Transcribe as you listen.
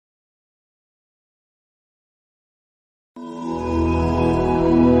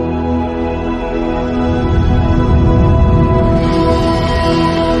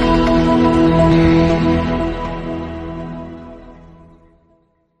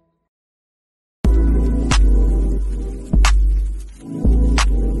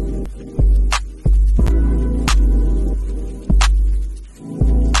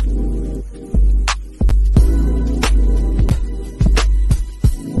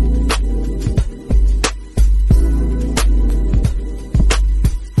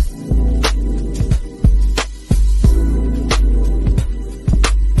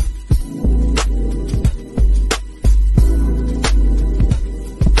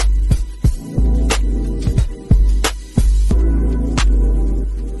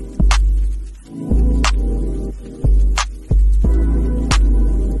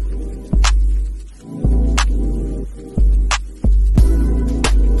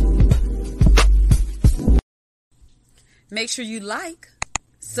Make sure you like,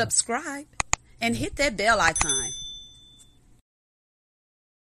 subscribe, and hit that bell icon.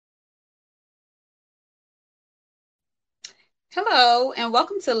 Hello, and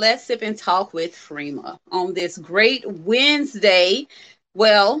welcome to Let's Sip and Talk with Freema on this great Wednesday.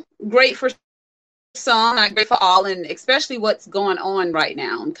 Well, great for some, not great for all, and especially what's going on right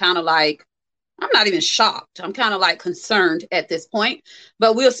now. I'm not even shocked. I'm kind of like concerned at this point,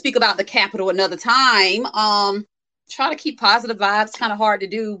 but we'll speak about the Capitol another time. Try to keep positive vibes, kind of hard to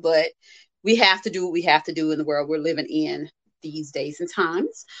do, but we have to do what we have to do in the world we're living in these days and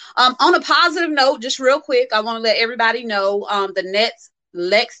times. On a positive note, just real quick, I want to let everybody know the next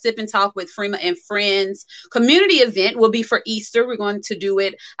Let's Sip and Talk with Freema and Friends community event will be for Easter. We're going to do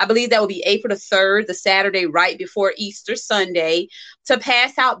it, I believe that will be April the 3rd, the Saturday right before Easter Sunday, to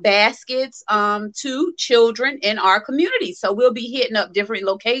pass out baskets to children in our community. So we'll be hitting up different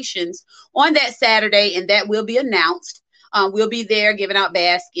locations on that Saturday, and that will be announced. We'll be there giving out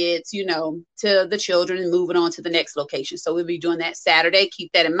baskets, to the children and moving on to the next location. So we'll be doing that Saturday.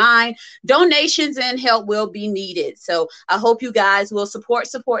 Keep that in mind. Donations and help will be needed. So I hope you guys will support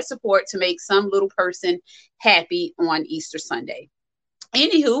to make some little person happy on Easter Sunday.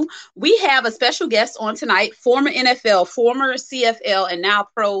 Anywho, we have a special guest on tonight, former NFL, former CFL, and now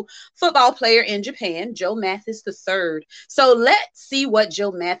pro football player in Japan, Joe Mathis III. So let's see what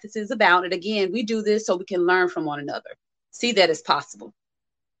Joe Mathis is about. And again, we do this so we can learn from one another. See that as possible.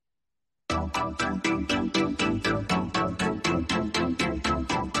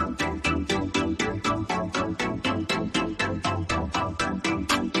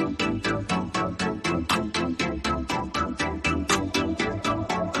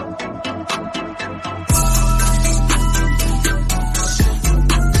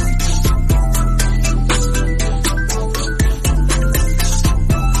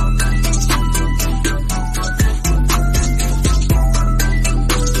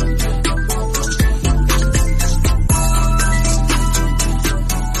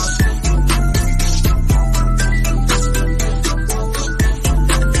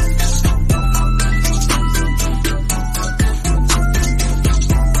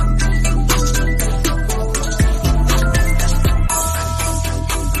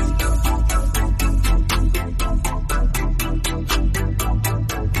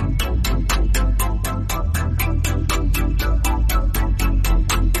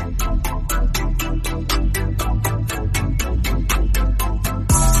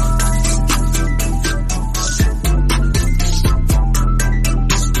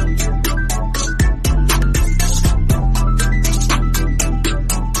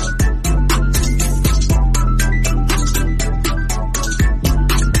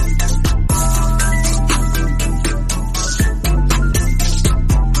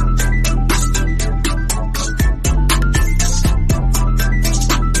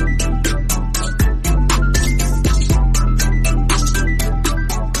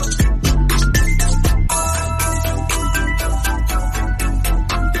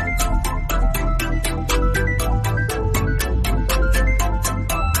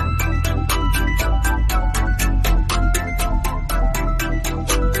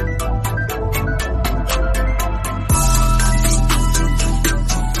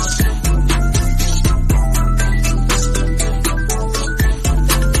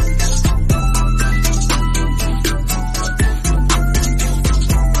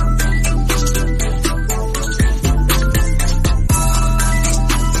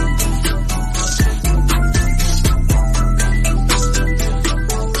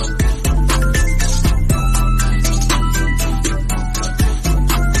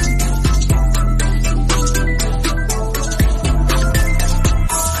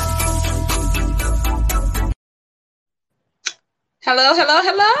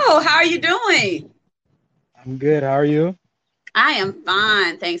 Hello. How are you doing? I'm good. How are you? I am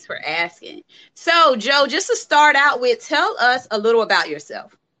fine. Thanks for asking. So, Joe, just to start out with, tell us a little about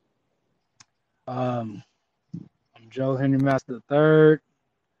yourself. I'm Joe Henry Mathis III.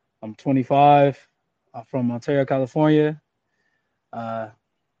 I'm 25. I'm from Ontario, California. I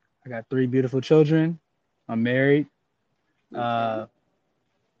got 3 beautiful children. I'm married. Okay.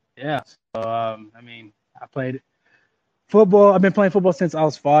 I played football. I've been playing football since I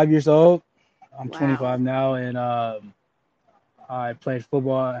was 5 years old. I'm 25 now, and I played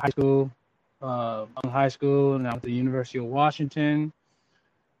football in high school, and I went to the University of Washington.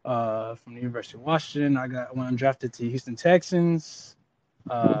 From the University of Washington, when I'm drafted to Houston Texans.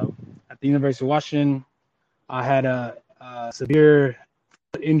 At the University of Washington, I had a severe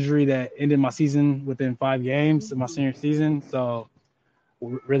injury that ended my season within 5 games of my senior season. So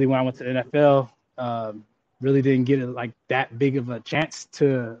really, when I went to the NFL, really didn't get like that big of a chance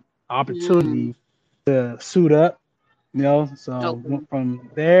to Mm. opportunity to suit up, you know. So Okay. went from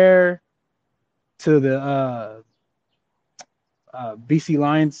there to the BC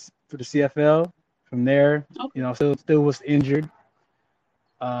Lions for the CFL. From there, you Okay. know, still was injured.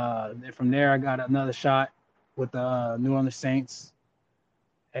 Then from there, I got another shot with the New Orleans Saints,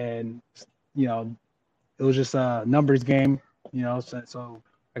 and you know, it was just a numbers game. You know, so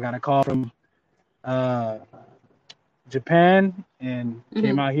I got a call from uh, Japan and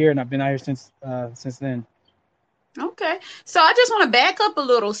came Mhm. out here, and I've been out here since then. Okay. So I just want to back up a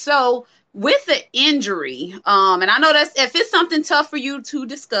little. So with the injury, and I know that's if it's something tough for you to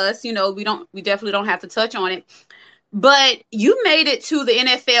discuss, we definitely don't have to touch on it. But you made it to the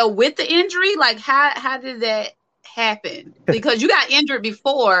NFL with the injury. Like how did that happen? Because you got injured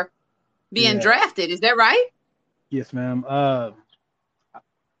before being Yeah, drafted. Is that right? yes, ma'am.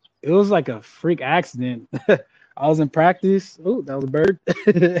 It was like a freak accident. I was in practice. Oh, that was a bird.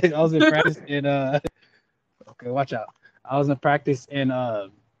 I was in practice and okay, watch out. I was in practice and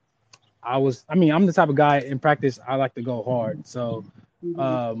I'm the type of guy in practice I like to go hard. So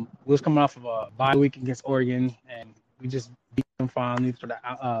Mhm. we was coming off of a bye week against Oregon and we just beat them finally for the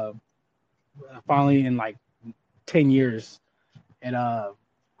finally in like 10 years. And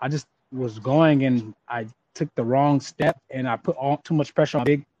I just was going and I took the wrong step and I put too much pressure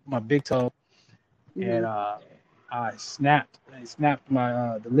on my big toe and Mhm. I snapped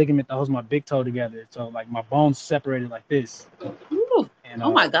my the ligament that holds my big toe together. So like my bones separated like this. Ooh. And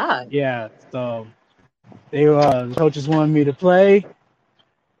Oh my God. yeah, so the coaches wanted me to play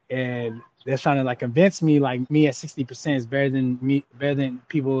and they're trying to like convince me like me at 60% is better than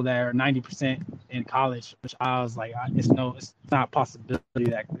people that are 90% in college, which I was like it's not a possibility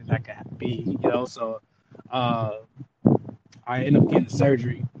that could be, you know. So uh I ended up getting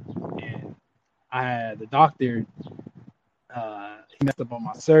surgery and I had the doctor he messed up on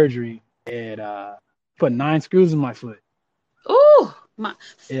my surgery and put 9 screws in my foot. Ooh. My.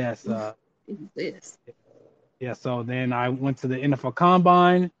 Yes, Ooh, this. yeah. So then I went to the NFL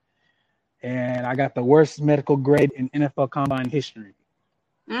Combine and I got the worst medical grade in NFL Combine history.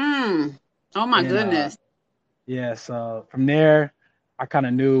 Mm. Oh my And goodness. yeah, so from there, I kind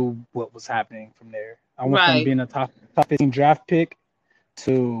of knew what was happening. From there, I went from Right. being a top 15 draft pick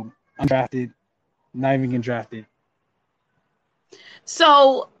to undrafted, not even getting drafted.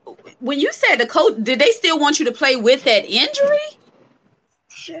 So when you said the coach, did they still want you to play with that injury?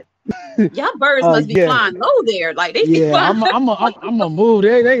 Shit. Y'all birds must be Yeah, flying low there. Like they be yeah. flying. I'm a move.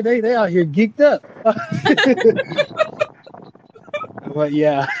 They out here geeked up. But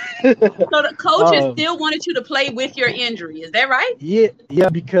yeah, So the coaches um, still wanted you to play with your injury. Is that right? yeah,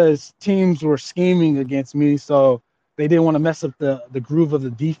 because teams were scheming against me, so they didn't want to mess up the groove of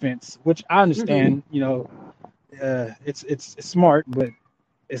the defense, which I Hmm. understand. You know, it's smart, but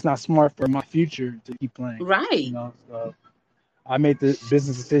it's not smart for my future to keep playing. You Right. know, so I made the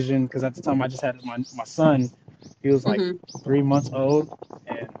business decision because at the time I just had my son. He was like Hmm. 3 months old,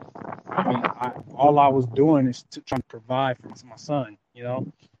 and all I was doing is trying to provide for my son. You know,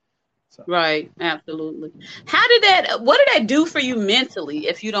 so Right. Absolutely. What did that do for you mentally,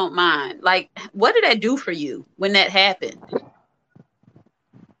 if you don't mind? Like, what did that do for you when that happened?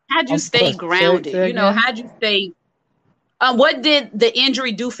 How'd you I'm stay sorry. grounded? Say again. How'd you stay what did the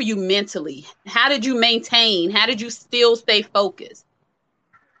injury do for you mentally? How did you maintain? How did you still stay focused?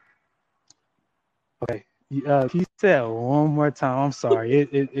 Okay. He said one more time. I'm sorry.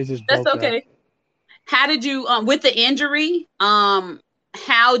 It just That's broke up. okay. How did you with the injury?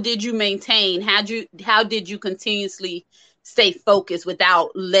 How did you maintain? How did you continuously stay focused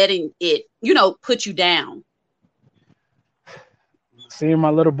without letting it, put you down? Seeing my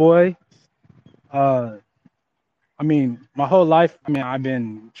little boy, uh, my whole life, I've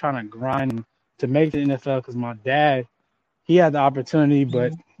been trying to grind to make the NFL because my dad, he had the opportunity,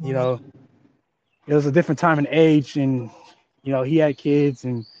 but you know, it was a different time and age, and you know, he had kids,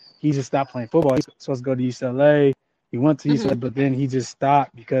 and he just stopped playing football. He was supposed to go to UCLA. He went to Hmm. UCLA, but then he just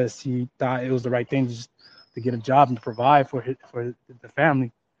stopped because he thought it was the right thing to get a job and provide for the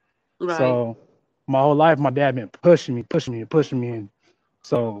family. Right. So my whole life, my dad been pushing me, and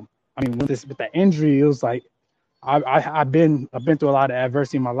so with that injury, it was like I've been through a lot of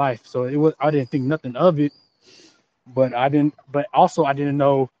adversity in my life, so I didn't think nothing of it, but also I didn't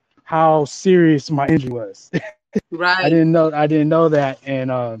know how serious my injury was. Right. I didn't know that,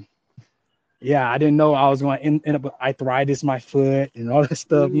 and yeah, I didn't know I was going to end up with arthritis in my foot and all this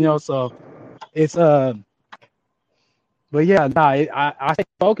stuff, you Mm. know. So it's but yeah, nah, I stayed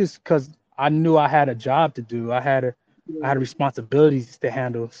focused because I knew I had a job to do. I had responsibilities to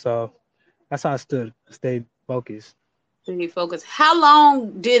handle, so that's how I stayed focused. So you focus. How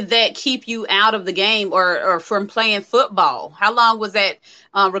long did that keep you out of the game or from playing football? How long was that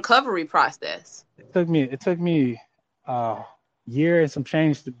recovery process? It took me a year and some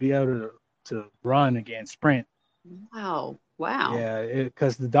change to be able to run again, sprint. Wow. Wow. Yeah,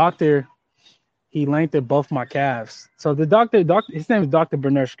 because the doctor, he lengthened both my calves. So the doctor, his name is Dr.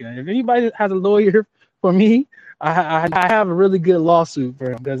 Bernershka. If anybody has a lawyer for me, I have a really good lawsuit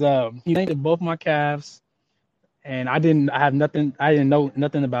for him because he lengthened both my calves, and I didn't know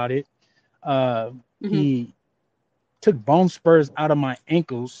nothing about it. Hmm. He took bone spurs out of my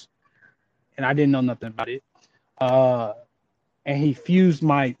ankles, and I didn't know nothing about it. Uh, and he fused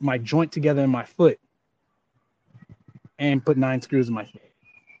my joint together in my foot and put 9 screws in my foot.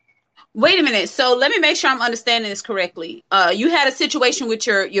 Wait a minute. So let me make sure I'm understanding this correctly. You had a situation with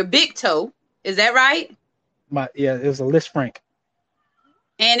your big toe. Is that right? It was a Lisfranc.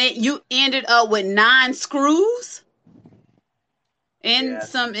 And you ended up with 9 screws and Yeah.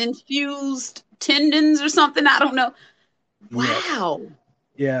 some infused tendons or something. I don't know. Yes. Wow.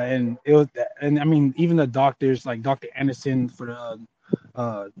 Yeah, and it was, and I mean, even the doctors like Dr. Anderson for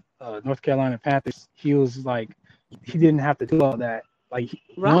the North Carolina Panthers, he was like, he didn't have to do all that. Like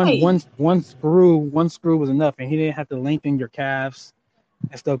Right. one screw was enough, and he didn't have to lengthen your calves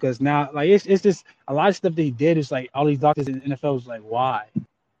and stuff. Because now, like, it's just a lot of stuff that he did is like all these doctors in the NFL was like, why?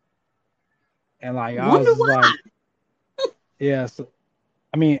 And like I was Wonder just why. like, yeah. So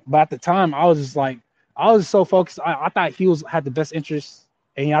I mean, but at the time, I was just like, I was so focused. I thought he had the best interest,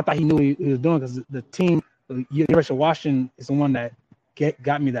 and I thought he knew what he was doing because the team, the University of Washington, is the one that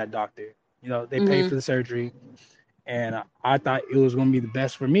got me that doctor. You know, they paid for the surgery, and I thought it was going to be the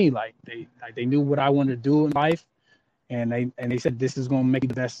best for me. Like they knew what I wanted to do in life, and they said this is going to make you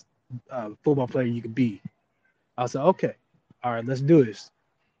the best football player you could be. I said, okay, all right, let's do this.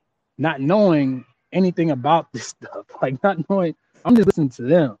 Not knowing anything about this stuff, like not knowing, I'm just listening to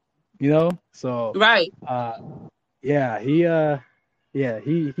them, you know. So, Right. yeah, he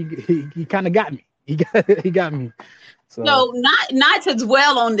kind of got me. He got me. So So not to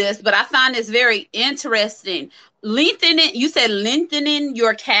dwell on this, but I find this very interesting. Lengthening, you said lengthening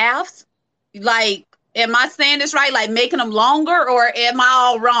your calves. Like, am I saying this right? Like making them longer, or am I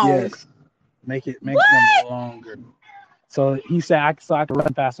all wrong? yes, make them What? longer. So he said, I can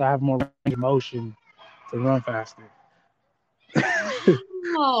run faster. I have more range of motion to run faster.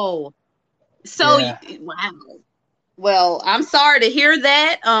 Wow. So, Yeah, wow. Well, I'm sorry to hear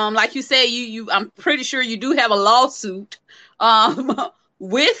that. Like you said, I'm pretty sure you do have a lawsuit, um,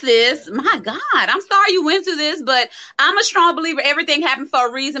 with this. My God, I'm sorry you went through this, but I'm a strong believer everything happened for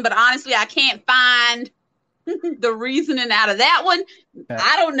a reason. But honestly, I can't find the reasoning out of that one. yeah.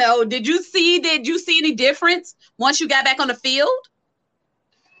 I don't know. Did you see any difference once you got back on the field?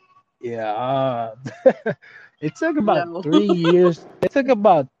 Yeah. It took about No. 3 years. It took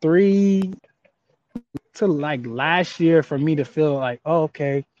about 3 to like last year for me to feel like, oh,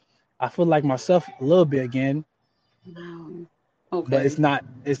 okay, I feel like myself a little bit again, Wow. but Okay. it's not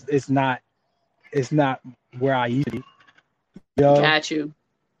where I used to be. You know, Got you.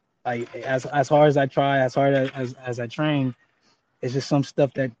 like as hard as I try, as hard as I train, it's just some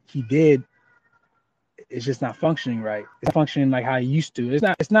stuff that he did. It's just not functioning right. It's not functioning like how it used to. It's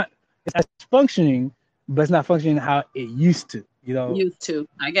functioning, but it's not functioning how it used to. You know. Used to.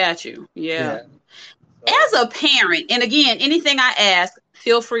 I got you. Yeah. Yeah. As So, a parent, and again, anything I ask,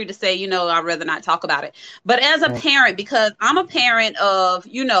 feel free to say, I'd rather not talk about it. But as a parent, because I'm a parent of,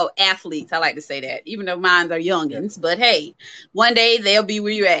 athletes, I like to say that, even though mine are yeah. youngins, but hey, one day they'll be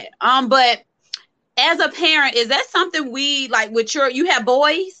where you're at. But as a parent, is that something we like with you have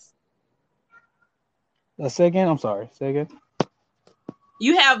boys? Say again. I'm sorry. Say again.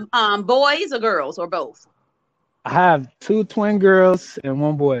 You have boys or girls or both? I have 2 twin girls and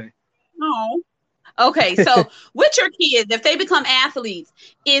 1 boy. No. Okay, so with your kids, if they become athletes,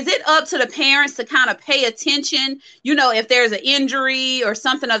 is it up to the parents to kind of pay attention, if there's an injury or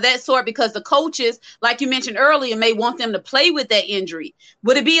something of that sort? Because the coaches, like you mentioned earlier, may want them to play with that injury.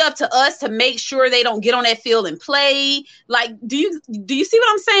 Would it be up to us to make sure they don't get on that field and play? Like, do you see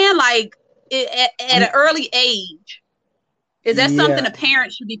what I'm saying? Like, at an early age, is that something Yeah. a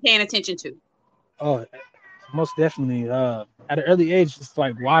parent should be paying attention to? Oh, most definitely. At an early age, it's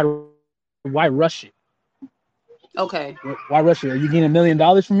like why rush it? Okay. Why rush it? Are you getting $1 million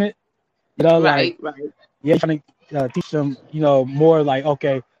from it? Like Right, right. yeah, trying to teach them, more like,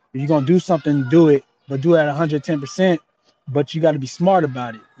 okay, if you're gonna do something, do it, but do it at 110%. But you got to be smart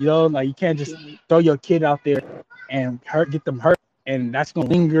about it. Like you can't just throw your kid out there and get them hurt, and that's gonna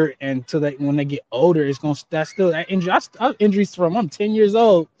linger until when they get older. It's gonna that's still that injury. I have injuries from I'm 10 years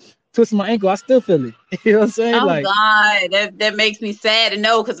old, twisted my ankle, I still feel it. You know what I'm saying? Oh Like, God, that makes me sad to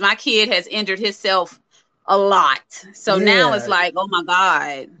know because my kid has injured himself a lot. So now it's yeah, like, oh my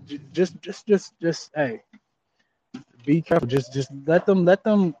God. just hey, be careful. Just let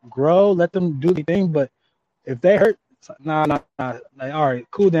them grow, let them do the thing. But if they hurt, nah. Like, all right,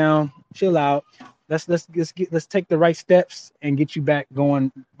 cool down, chill out. Let's take the right steps and get you back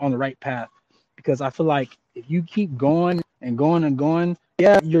going on the right path. Because I feel like if you keep going and going and going,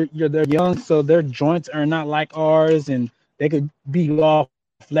 yeah, they're young, so their joints are not like ours, and they could be all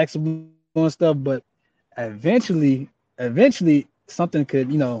flexible and stuff. But eventually, something could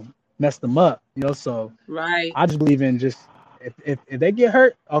mess them up. So Right, I just believe in just if they get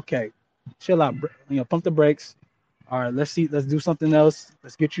hurt, okay, chill out, pump the brakes. All right, let's do something else.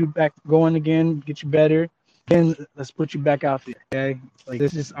 Let's get you back going again, get you better. Then let's put you back out there. Okay, like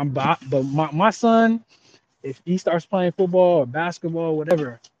this is but my son, if he starts playing football or basketball or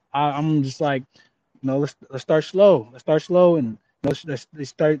whatever, I'm just like, let's start slow. Let's start slow and let's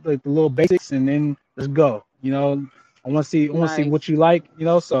start like the little basics and then let's go. I want to see right. what you like.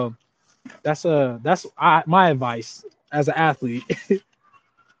 So my advice as an athlete.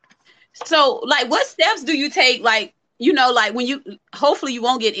 So, like, what steps do you take? Like, like when you hopefully you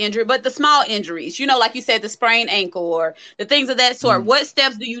won't get injured, but the small injuries, like you said, the sprained ankle or the things of that sort. Mm. What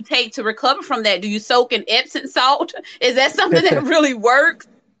steps do you take to recover from that? Do you soak in Epsom salt? Is that something that really works?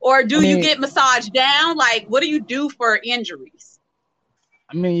 Or I do you mean, get massaged down? Like, what do you do for injuries?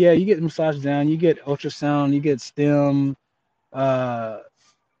 yeah, you get massage down, you get ultrasound, you get stem, uh,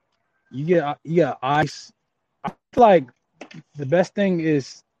 you get ice. I feel like the best thing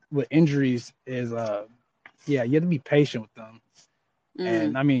is with injuries is yeah, you have to be patient with them. And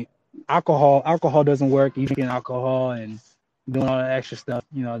Mm, I mean, alcohol doesn't work. You drinking alcohol and doing all that extra stuff,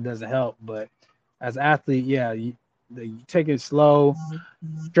 it doesn't help. But as an athlete, yeah, you take it slow,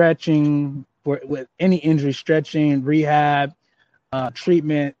 stretching with any injury, stretching, rehab,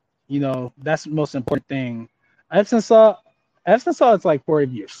 treatment. That's the most important thing. Epsom salt, Epsom salt is like for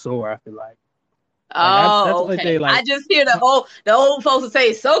if you're sore. I feel like that's the Oh, only okay. thing. I Like, just hear the old folks would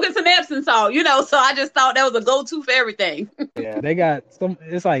say soak in some Epsom salt, so I just thought that was a go-to for everything. yeah, they got some.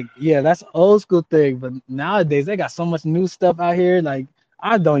 It's like, yeah, that's old school thing. But nowadays they got so much new stuff out here. Like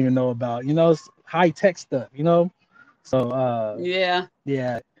I don't even know about. It's high tech stuff. So Yeah.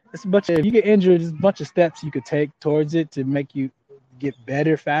 yeah, it's a bunch of. If you get injured, there's a bunch of steps you could take towards it to make you get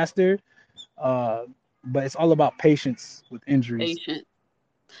better faster. Uh, but it's all about patience with injuries. Patient.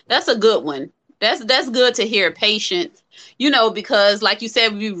 That's a good one. That's good to hear. Patience, because like you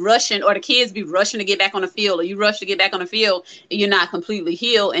said, we be rushing, or the kids be rushing to get back on the field, or you rush to get back on the field, and you're not completely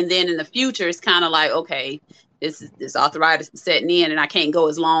healed. And then in the future, it's kind of like, okay, this arthritis is setting in, and I can't go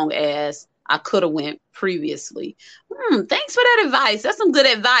as long as I could have went previously. Thanks for that advice. That's some good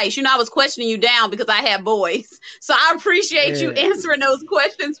advice. I was questioning you down because I have boys, so I appreciate you Yeah, answering those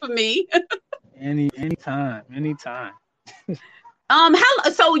questions for me. anytime. How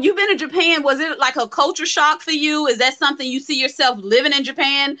so you've been in Japan? Was it like a culture shock for you? Is that something you see yourself living in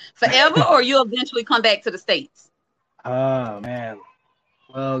Japan forever, or you'll eventually come back to the States? Oh man.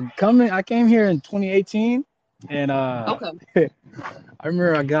 Well, I came here in 2018, and Okay. I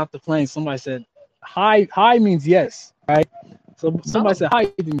remember I got off the plane. Somebody said, "Hi, hi" means yes, right? So somebody Oh, said hi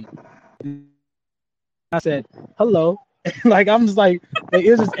to me. I said hello. Like I'm just like it was just like the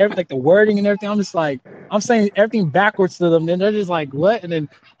wording and everything. I'm just like I'm saying everything backwards to them, and they're just like what? And then I have my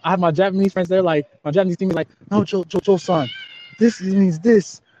Japanese friends. They're like my Japanese team is like, no, Joe-san, this means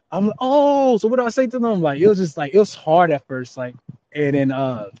this. I'm like, oh, so what do I say to them? Like it was hard at first, like, and then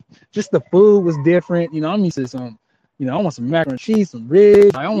just the food was different. I'm used to some. I want some macaroni and cheese, some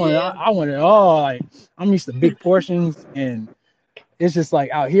ribs. Like, yeah. I want it all. Like I'm used to big portions, and it's just like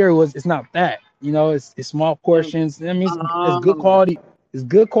out here it's not that. It's small portions. I mean, it's good Um, quality. It's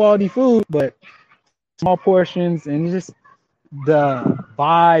good quality food, but small portions, and it's just the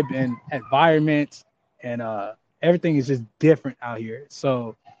vibe and environment and everything is just different out here.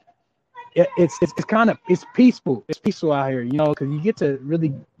 So it's kind of it's peaceful. It's peaceful out here, because you get to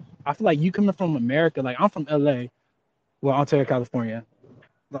really. I feel like you coming from America, like I'm from LA, well, Ontario, California.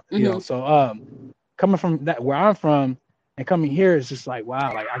 mhm. So coming from that where I'm from and coming here is just like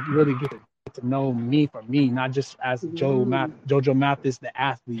wow, like I really get to know me for me, not just as Jojo Mathis, the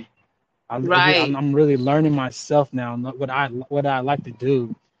athlete. Right. I'm really learning myself now, what I like to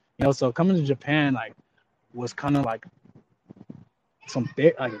do. So coming to Japan like was kind of like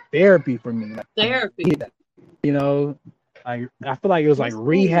like therapy for me. Like, Therapy. you know, I feel like it was like That's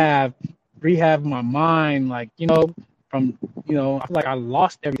cool. rehab my mind, like from I feel like I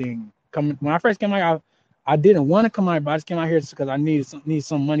lost everything coming when I first came. Like I didn't want to come out here, but I just came out here because I need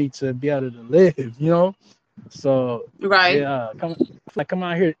some money to be able to live, you know. So Right. yeah, come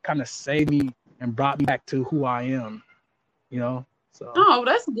out here kind of saved me and brought me back to who I am, you know. So Oh,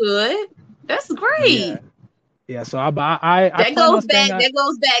 that's good. That's but yeah, great. yeah. So I That plan on goes staying back. out. That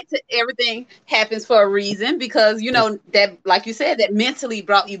goes back to everything happens for a reason because you Yes, know that, like you said, that mentally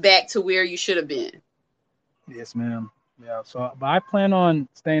brought you back to where you should have been. yes, ma'am. Yeah. So but I plan on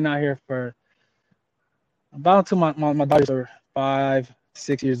staying out here for about until my daughters are 5,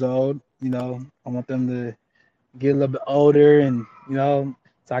 6 years old. You know, I want them to get a little bit older, and you know,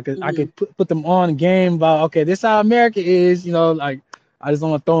 so I Hmm. could put them on a game about, okay, this is how America is. You know, like I just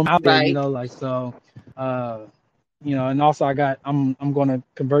want to throw them out there. You Right. know, like so, uh, you know, and also I'm going to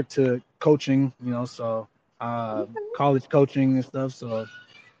convert to coaching. You know, so college coaching and stuff. So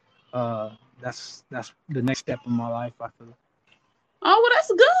uh, that's the next step in my life, I feel. Oh, well,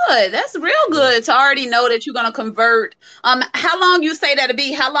 that's good. That's real Yeah, good to already know that you're gonna convert. How long you say that'll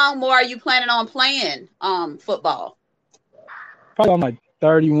be? How long more are you planning on playing football? probably on like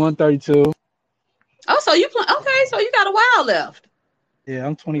 31, 32. Oh, so you play? Okay, so you got a while left. Yeah,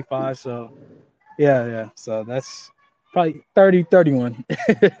 I'm 25, so yeah. So that's probably 30, 31.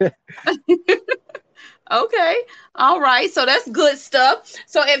 Okay. All right. So that's good stuff.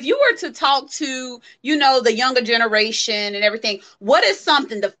 So if you were to talk to, you know, the younger generation and everything, what is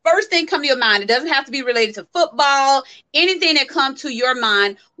something, the first thing come to your mind? It doesn't have to be related to football, anything that come to your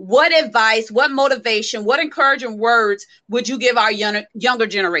mind. What advice, what motivation, what encouraging words would you give our younger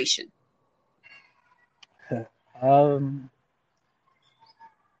generation? um,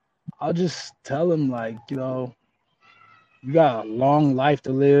 I'll just tell them, like, you know, you got a long life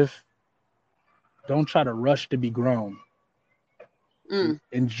to live. Don't try to rush to be grown. Mm,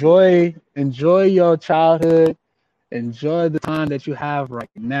 Enjoy your childhood. Enjoy the time that you have right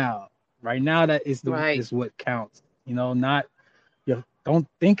now. Right now, that right. is what counts. You know, not you. Don't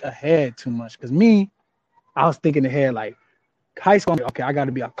think ahead too much. Cause me, I was thinking ahead, like high school. Okay, I got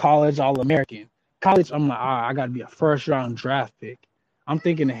to be a college All American. College, I'm like, all right, I got to be a first round draft pick. I'm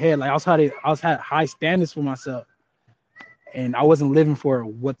thinking ahead. Like I was had high standards for myself, and I wasn't living for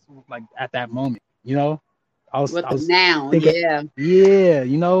what like at that moment. You know, With I the was now, thinking, yeah. yeah,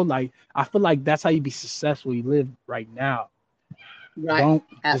 you know, like I feel like that's how you be successful. You live right now. Right. Don't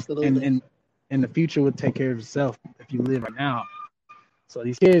just Absolutely. and the future will take care of itself if you live right now. So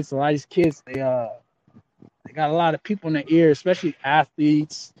these kids, a lot of these kids, they got a lot of people in their ear, especially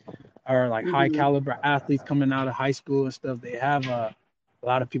athletes or like high Hmm. caliber athletes coming out of high school and stuff. They have a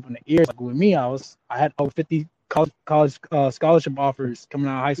lot of people in the ears. Like with me, I had over 50 college scholarship offers coming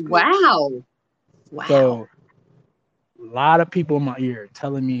out of high school. Wow. Wow. So a lot of people in my ear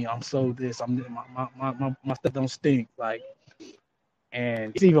telling me I'm so this, I'm my stuff don't stink. Like,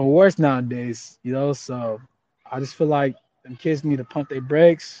 and it's even worse nowadays, you know. So I just feel like them kids need to pump their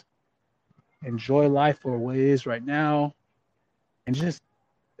brakes, enjoy life for what it is right now, and just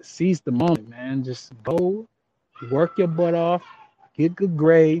seize the moment, man. Just go work your butt off, get good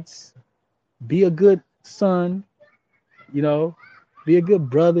grades, be a good son, you know, be a good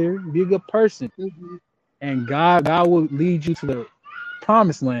brother, be a good person, Hmm. and God will lead you to the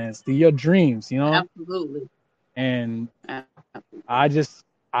promised lands, to your dreams, you know. Absolutely. And Absolutely. I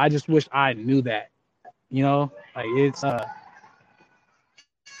just wish I knew that, you know. Like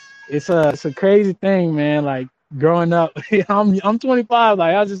it's a crazy thing, man. Like growing up, I'm 25.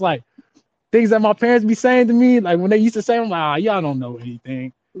 Like I was just like things that my parents be saying to me, like when they used to say, I'm like, y'all don't know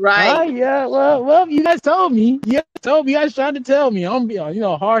anything. Right. Yeah, well, you guys told me. You guys told me. You guys tried to tell me. I'm, you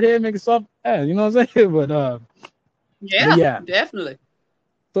know, hard head making stuff. Yeah, you know what I'm saying? But Yeah, yeah. definitely.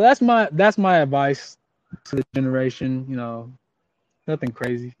 So that's my advice to the generation. You know, nothing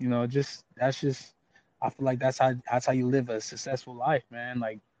crazy. You know, just that's just. I feel like that's how you live a successful life, man.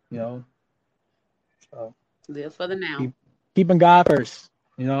 Like, you know, so Live for the now. keep keeping God first.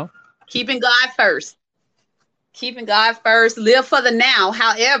 You know. Keeping God first. Keeping God first. Live for the now.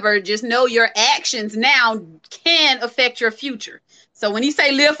 However, just know your actions now can affect your future. So when you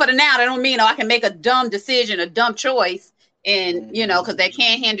say live for the now, that don't mean, oh, I can make a dumb decision, a dumb choice, and you know, because that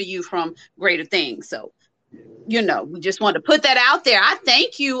can't hinder you from greater things. So you know, we just want to put that out there. I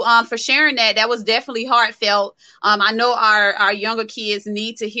thank you for sharing that. That was definitely heartfelt. I know our younger kids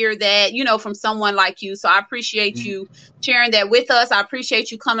need to hear that, you know, from someone like you. So I appreciate you sharing that with us. I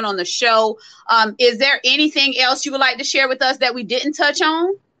appreciate you coming on the show. Is there anything else you would like to share with us that we didn't touch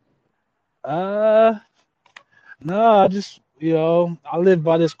on? Uh, no, I just, you know, I live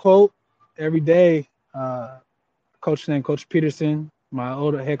by this quote every day. Coach named Coach Peterson, my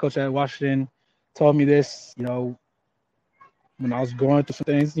older head coach at Washington, told me this, you know, when I was going through some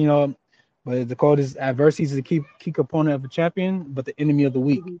things, you know, But the quote is adversity is the key component of a champion, but the enemy of the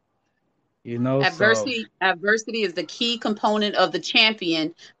weak. Mm-hmm. You know, so Adversity is the key component of the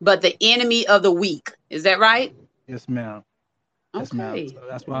champion, but the enemy of the weak. Is that right? yes, ma'am. Yes, ma'am. Okay. So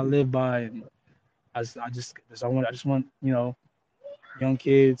that's what I live by. And I just want young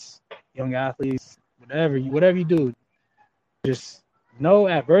kids, young athletes, whatever you do, just know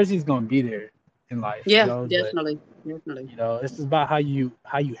adversity is gonna be there in life. Yeah, But, definitely. It's about how you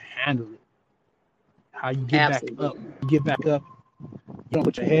handle it, how you get back Absolutely. up. You get back up. You don't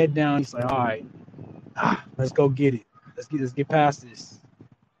put your head down. You say, all right, let's go get it. Let's get past this.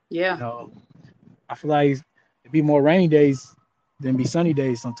 Yeah. You know, I feel like it'd be more rainy days than be sunny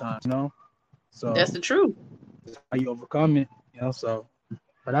days sometimes. So That's the truth. how you overcome it. So.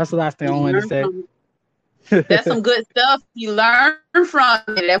 But that's the last thing I wanted to say. That's some good stuff. You learn from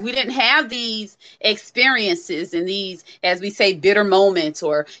it. If we didn't have these experiences and these, as we say, bitter moments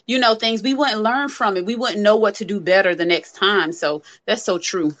or, things, we wouldn't learn from it. We wouldn't know what to do better the next time. So that's so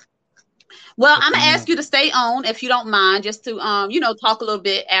true. Well, I'm going to ask you to stay on if you don't mind, just to, talk a little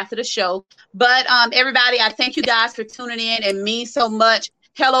bit after the show. But everybody, I thank you guys for tuning in. It means so much.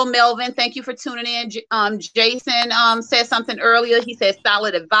 Hello, Melvin. Thank you for tuning in. Jason said something earlier. He said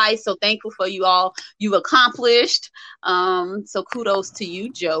solid advice. So thankful for you all. You've accomplished. So kudos to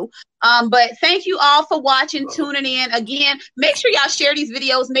you, Joe. But thank you all for watching, tuning in. Again, make sure y'all share these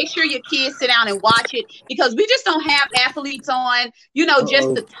videos. Make sure your kids sit down and watch it, because we just don't have athletes on,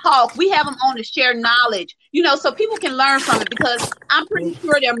 just to talk. We have them on to share knowledge, so people can learn from it, because I'm pretty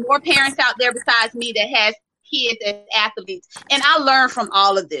sure there are more parents out there besides me that has kids as athletes, and I learn from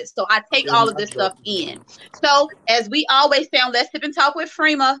all of this. So I take all of this stuff in. So as we always say on Let's Sip and Talk with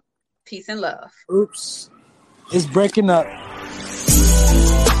Freema, peace and love. Oops, it's breaking up.